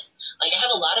like this. Like, I have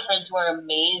a lot of friends who are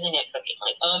amazing at cooking,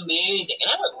 like amazing.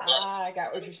 And I would love I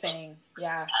got what you're saying.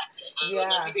 Yeah. I'd love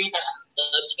to be great at that.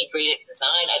 I'd love to be great at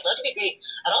design. I'd love to be great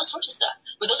at all sorts of stuff.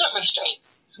 But those aren't my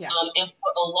strengths. Yeah. And for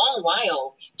a long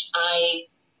while, I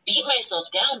beat myself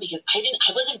down because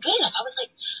I wasn't good enough. I was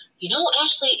like,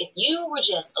 Ashley, if you were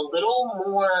just a little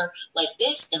more like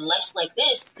this and less like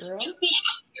this, girl, you'd be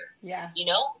happier. Yeah.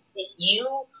 If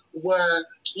you were,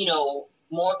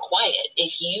 more quiet,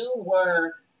 if you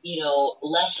were,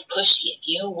 less pushy, if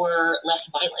you were less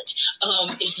violent,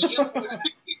 if you were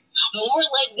more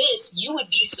like this, you would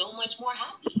be so much more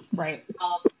happy. Right.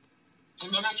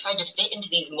 And then I tried to fit into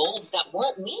these molds that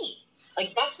weren't me.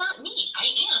 Like, that's not me. I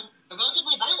am a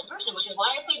relatively violent person, which is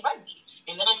why I played rugby.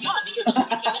 And then I stopped because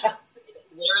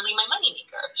literally my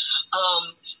moneymaker.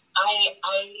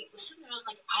 I was sitting there, I was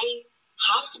like, I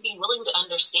have to be willing to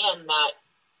understand that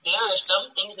there are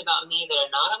some things about me that are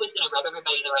not always going to rub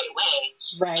everybody the right way.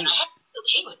 Right. And I have to be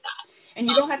okay with that. And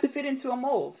you don't have to fit into a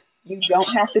mold. You don't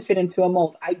have to fit into a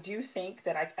mold. I do think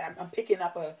that I'm picking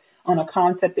up on a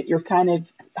concept that you're kind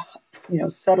of,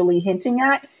 subtly hinting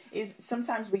at. Is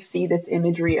sometimes we see this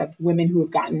imagery of women who have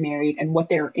gotten married and what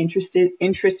their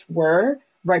interests were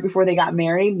right before they got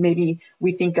married. Maybe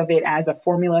we think of it as a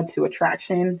formula to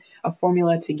attraction, a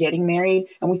formula to getting married.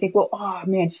 And we think, well, oh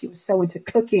man, she was so into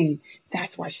cooking.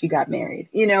 That's why she got married,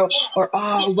 or,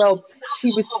 oh, well,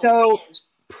 she was so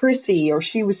prissy, or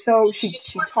she was so, she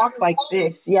talked like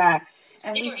this. Yeah.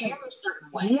 And we think, a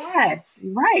certain way. Yes,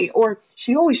 right. Or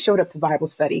she always showed up to Bible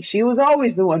study. She was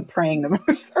always the one praying the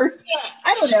most.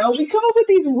 I don't know. We come up with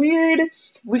these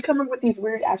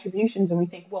weird attributions, and we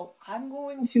think, well, I'm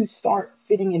going to start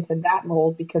fitting into that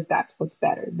mold because that's what's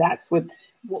better. That's what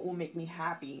will make me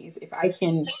happy, is if I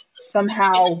can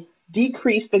somehow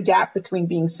decrease the gap between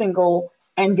being single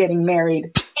and getting married.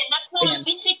 And that's not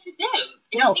authentic to them.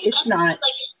 No, it's not. Like,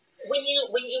 when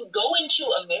you go into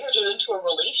a marriage or into a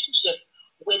relationship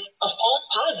with a false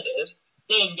positive,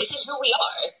 then this is who we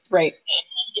are. Right.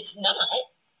 And it's not,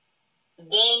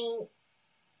 then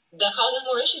that causes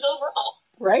more issues overall.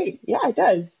 Right. Yeah, it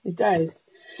does. It does.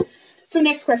 So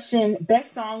next question,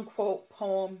 best song, quote,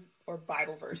 poem, or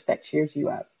Bible verse that cheers you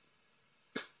up?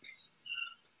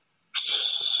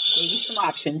 Gave you some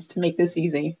options to make this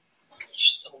easy.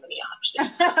 There's so many options.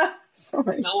 So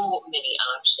many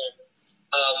options.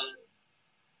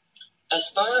 As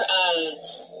far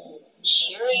as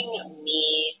cheering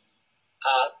me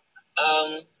up,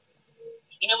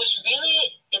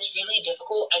 it's really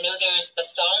difficult. I know there's a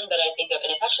song that I think of,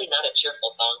 and it's actually not a cheerful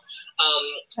song.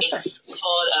 It's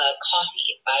called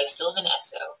Coffee by Sylvan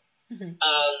Esso. Mm-hmm.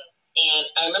 And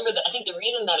I remember that I think the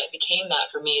reason that it became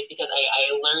that for me is because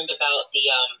I learned about the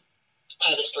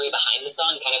kind of the story behind the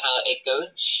song, kind of how it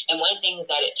goes. And one of the things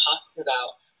that it talks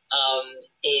about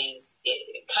is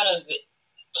it kind of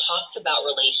talks about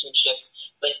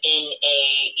relationships, but in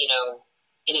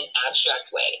in an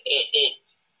abstract way.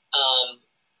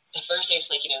 The first verse,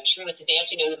 like, true, it's a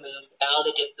dance we know the moves, the bow,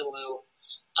 the dip, the woo,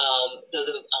 though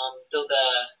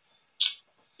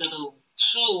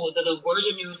the words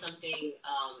are new or something.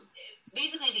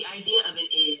 Basically, the idea of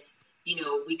it is,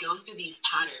 we go through these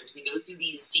patterns, we go through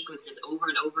these sequences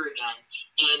over and over again,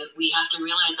 and we have to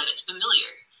realize that it's familiar.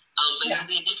 But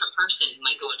you'll be a different person who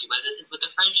might go into, whether this is with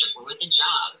a friendship or with a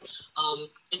job.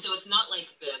 And so it's not like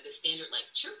the standard,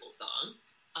 like, cheerful song.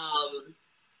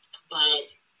 But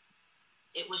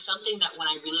it was something that when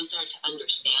I really started to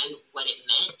understand what it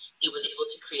meant, it was able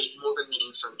to create more of a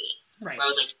meaning for me. Right. Where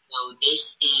I was like,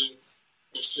 this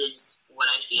is what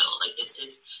I feel. Like,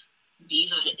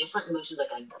 these are the different emotions.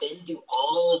 Like, I've been through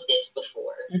all of this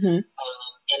before. Mm-hmm.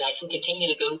 And I can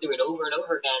continue to go through it over and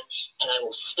over again, and I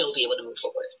will still be able to move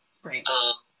forward. Right.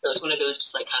 So it's one of those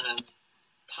just like kind of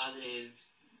positive,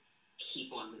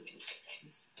 keep on moving type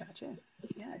things. Gotcha.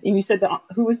 Yeah. And you said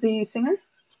who was the singer?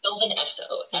 Sylvan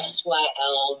Esso. Sylvan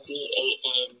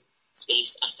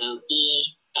space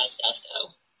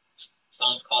SOESSO.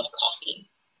 Song's called Coffee.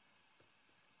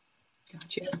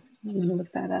 Gotcha. I'm gonna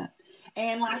look that up.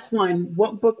 And last one,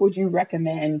 what book would you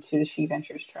recommend to the She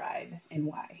Ventures tribe, and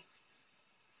why?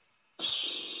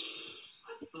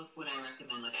 What book would I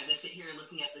recommend? Like, as I sit here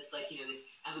looking at this, like,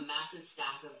 I have a massive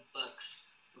stack of books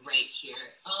right here.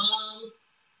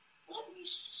 Let me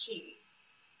see.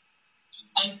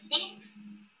 I think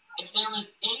if there was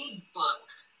any book,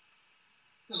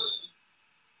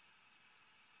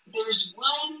 there's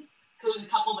a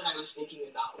couple that I was thinking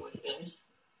about with this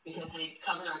because they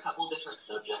cover a couple different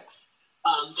subjects.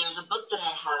 There's a book that I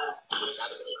have. I'm going to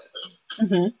grab it really quickly.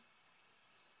 Mm-hmm.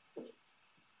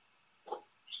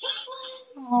 This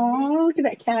one. Oh, look at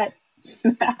that cat.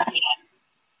 Yeah.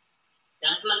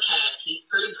 That's my cat. He's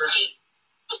pretty bright.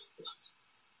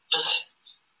 Okay.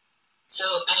 So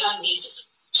I have these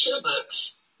two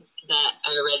books that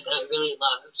I read that I really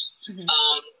loved. Mm-hmm.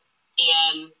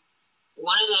 And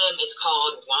one of them is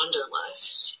called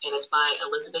Wanderlust, and it's by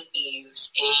Elizabeth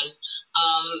Eves. And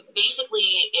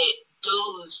basically, it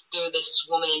goes through this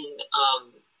woman.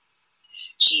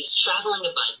 She's traveling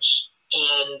a bunch,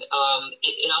 and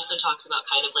it also talks about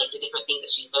kind of like the different things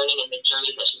that she's learning and the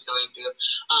journeys that she's going through.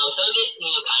 Some of it,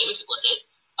 kind of explicit,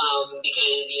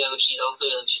 because she's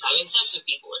having sex with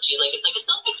people, and she's like, it's like a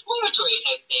self-exploratory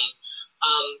type thing.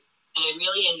 And I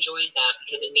really enjoyed that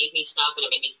because it made me stop and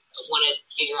it made me want to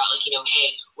figure out, like,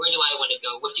 hey, where do I want to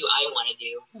go? What do I want to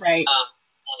do? Right.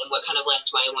 And what kind of life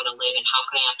do I want to live, and how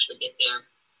can I actually get there?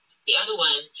 The other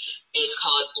one is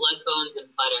called Blood, Bones,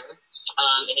 and Butter,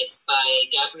 and it's by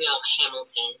Gabrielle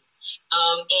Hamilton.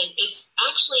 And it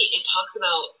talks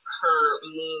about her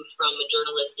move from a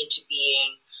journalist into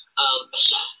being a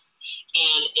chef.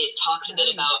 And it talks a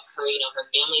bit about her, her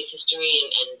family's history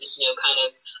and just, kind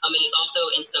of, and it's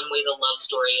also in some ways a love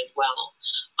story as well.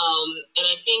 And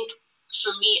I think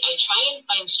for me, I try and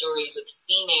find stories with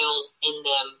females in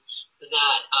them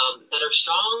that are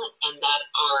strong and that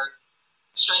are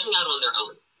striking out on their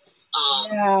own.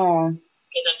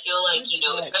 Because I feel like,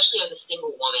 especially as a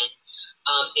single woman,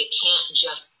 it can't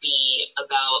just be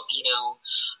about,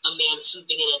 a man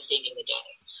swooping in and saving the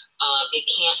day. It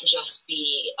can't just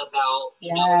be about a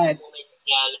woman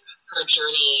and her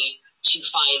journey to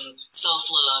find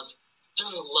self-love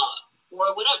through love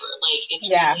or whatever. Like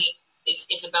really,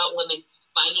 it's about women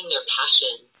finding their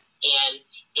passions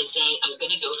and saying, I'm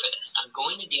going to go for this. I'm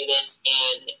going to do this,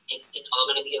 and it's all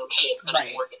going to be okay. It's going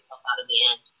to work itself out in the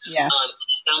end. Yeah. I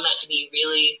found that to be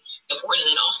really important.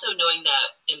 And then also knowing that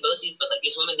in both these, but like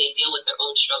these women, they deal with their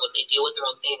own struggles, they deal with their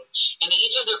own things, and they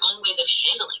each have their own ways of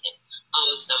handling it.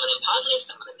 Some of them positive,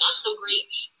 some of them not so great.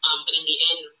 But in the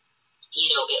end,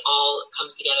 it all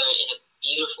comes together in a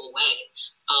beautiful way.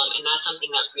 And that's something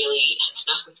that really has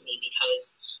stuck with me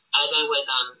because as I was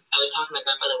talking to my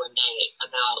grandfather one day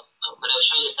about when I was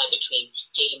trying to decide between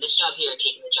taking this job here or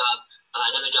taking the job,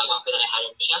 another job offer that I had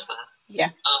in Tampa.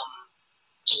 Yeah.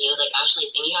 And he was like, Ashley,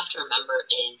 the thing you have to remember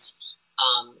is,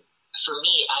 for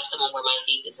me, as someone where my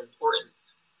faith is important,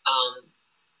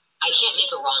 I can't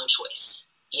make a wrong choice,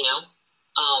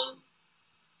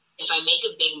 if I make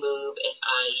a big move, if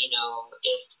I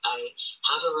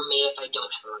have a roommate, if I don't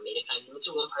have a roommate, if I move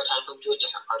to one part of town, if I move to a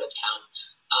different part of town,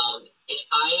 if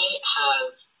I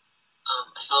have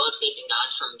a solid faith in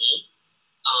God for me,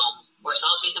 or a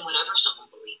solid faith in whatever someone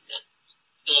believes in,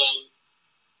 then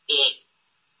it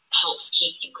helps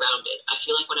keep you grounded. I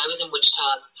feel like when I was in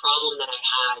Wichita, the problem that I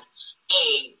had,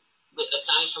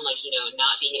 aside from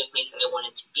not being in a place that I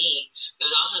wanted to be, there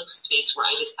was also a space where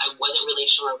I wasn't really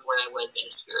sure of where I was in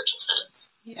a spiritual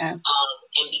sense. Yeah.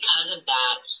 And because of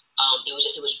that, it was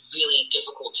really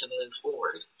difficult to move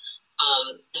forward.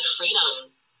 The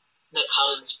freedom that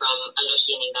comes from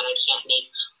understanding that I can't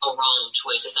make a wrong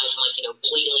choice, aside from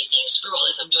blatantly saying, screw all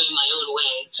this, I'm doing my own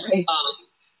way. Right.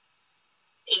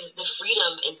 Is the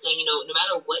freedom in saying, no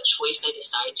matter what choice I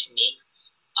decide to make,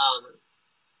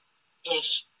 if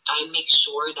I make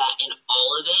sure that in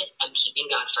all of it, I'm keeping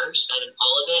God first, that in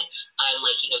all of it, I'm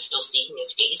still seeking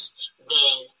his face,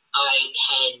 then I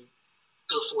can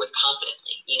go forward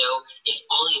confidently. If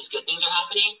all these good things are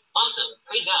happening, awesome,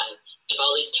 praise God. If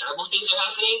all these terrible things are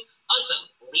happening, awesome,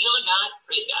 lean on God,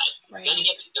 praise God. It's going to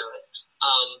get me through it.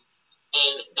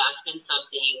 And that's been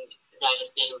something that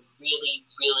has been really,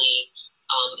 really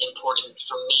important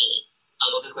for me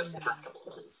over the course of the past couple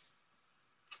of months.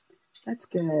 That's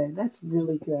good. That's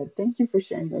really good. Thank you for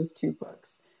sharing those two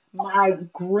books. My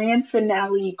grand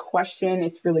finale question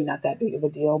is really not that big of a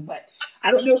deal, but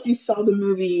I don't know if you saw the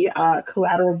movie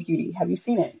Collateral Beauty. Have you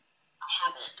seen it? I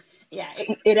haven't.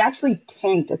 Yeah, it actually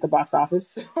tanked at the box office.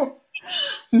 So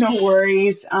no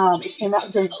worries. It came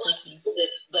out during Christmas.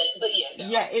 But yeah. No.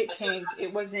 Yeah, it tanked.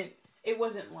 It wasn't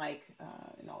like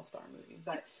an all-star movie,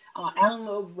 but Alan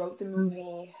Loeb wrote the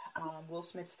movie. Will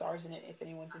Smith stars in it. If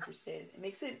anyone's interested, it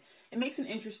makes an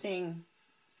interesting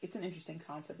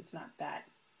concept. It's not that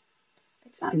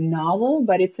it's not novel,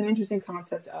 but it's an interesting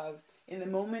concept of in the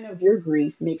moment of your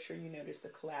grief, make sure you notice the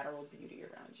collateral beauty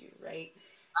around you, right?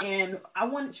 And I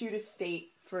want you to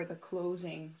state for the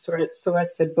closing, so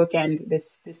as to bookend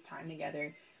this time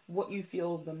together, what you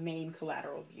feel the main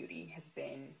collateral beauty has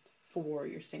been for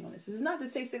your singleness. This is not to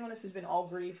say singleness has been all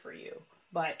grief for you,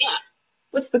 but Yeah.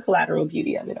 what's the collateral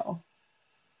beauty of it all?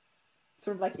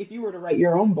 Sort of like if you were to write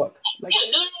your own book. Like,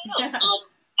 No.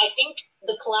 I think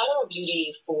the collateral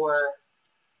beauty for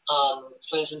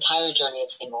this entire journey of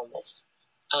singleness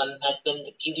has been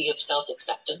the beauty of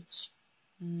self-acceptance.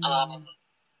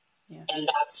 Yeah. And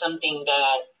that's something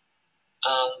that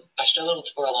I struggled with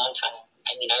for a long time.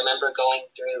 I mean, I remember going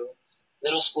through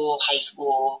middle school, high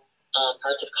school,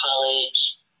 parts of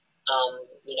college,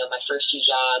 my first few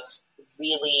jobs,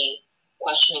 really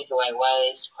questioning who I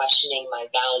was, questioning my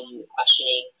value,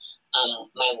 questioning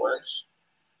my worth.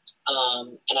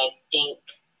 And I think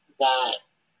that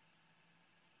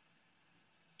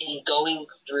in going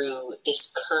through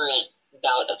this current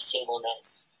bout of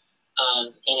singleness,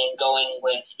 and in going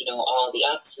with, all the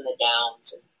ups and the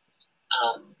downs and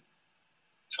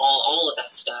all of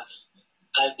that stuff,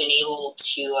 I've been able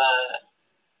to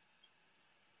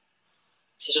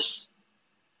just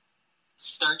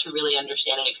start to really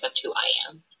understand and accept who I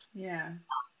am. Yeah.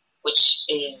 Which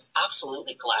is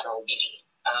absolutely collateral beauty.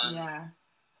 Yeah.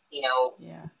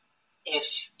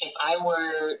 If I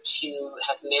were to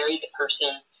have married the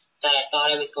person that I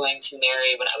thought I was going to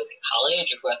marry when I was in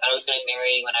college, or who I thought I was going to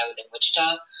marry when I was in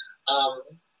Wichita,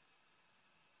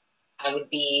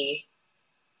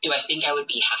 do I think I would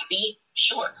be happy?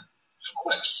 Sure, of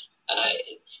course.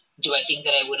 Do I think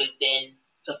that I would have been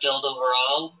fulfilled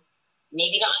overall?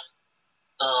 Maybe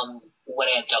not. Would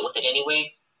I have dealt with it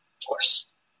anyway? Of course.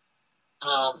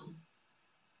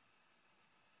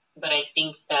 But I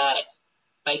think that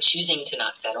by choosing to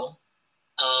not settle,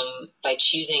 by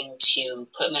choosing to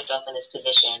put myself in this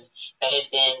position that has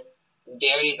been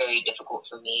very, very difficult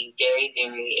for me, very,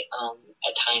 very,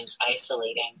 at times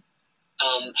isolating,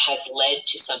 has led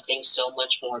to something so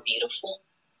much more beautiful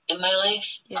in my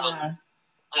life. Yeah.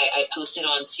 I posted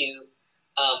onto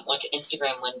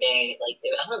Instagram one day, like, I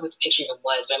don't remember what the picture even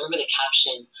was, but I remember the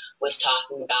caption was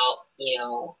talking about,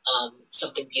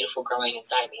 something beautiful growing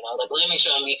inside me. And I was like, well, let me make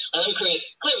sure let me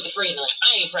clear with the phrase. And I'm like,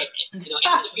 I ain't pregnant.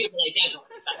 Anything beautiful like that going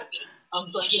inside of me.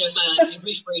 So I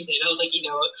rephrased it. I was like,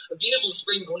 a beautiful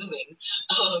spring blooming.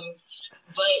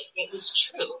 But it was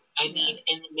true. I mean,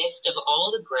 in the midst of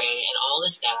all the gray and all the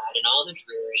sad and all the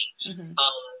dreary,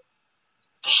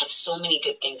 I have so many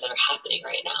good things that are happening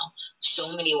right now. So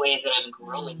many ways that I'm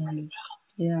growing right now.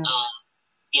 Yeah.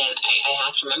 And I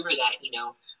have to remember that,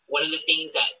 one of the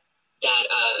things that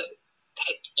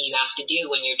you have to do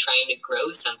when you're trying to grow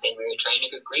something, when you're trying to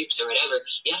grow grapes or whatever,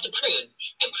 you have to prune.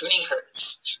 And pruning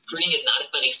hurts. Pruning is not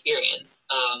a fun experience.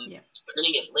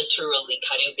 Pruning is literally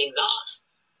cutting things off.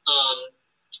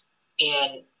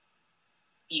 And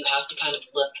you have to kind of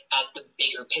look at the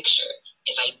bigger picture.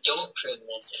 If I don't prune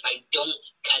this, if I don't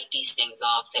cut these things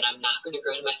off, then I'm not going to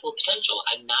grow to my full potential.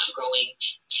 I'm not going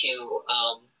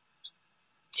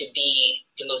to be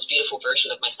the most beautiful version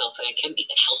of myself that I can be,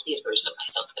 the healthiest version of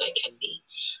myself that I can be.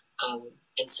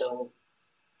 And so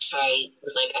I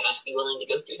was like, I have to be willing to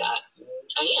go through that. And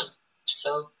I am.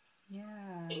 So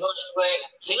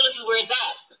singleness is where it's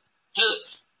at.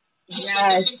 Totes.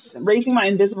 Yes. Raising my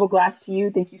invisible glass to you.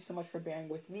 Thank you so much for bearing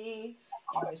with me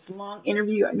in this long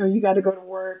interview. I know you got to go to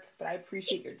work, but I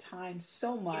appreciate your time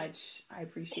so much. I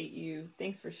appreciate you.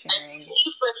 Thanks for sharing. Thank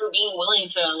you for being willing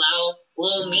to allow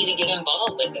little me to get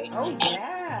involved with it. Oh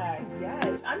yeah,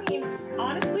 yes. I mean,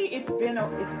 honestly, it's been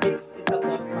it's a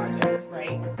love project,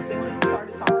 right? Singleness is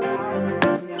hard to talk about,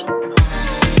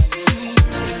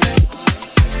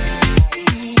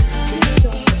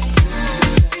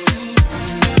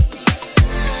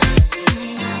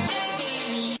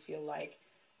 feel like,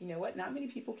 what, not many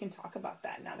people can talk about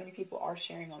that. Not many people are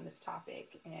sharing on this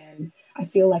topic. And I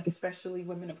feel like, especially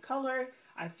women of color,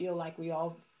 I feel like we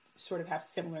all sort of have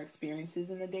similar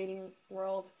experiences in the dating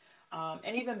world.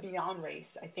 And even beyond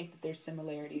race, I think that there's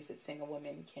similarities that single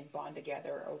women can bond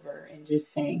together over, and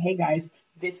just saying, hey guys,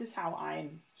 this is how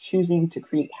I'm choosing to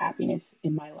create happiness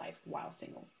in my life while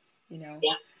single, Yeah.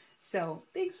 So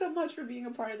thanks so much for being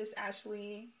a part of this,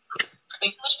 Ashley.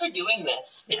 Thanks so much for doing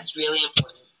this. Yes. It's really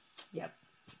important. Yep.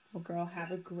 Well, girl,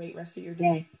 have a great rest of your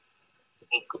day.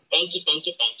 Thanks. Thank you.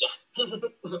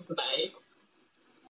 Bye.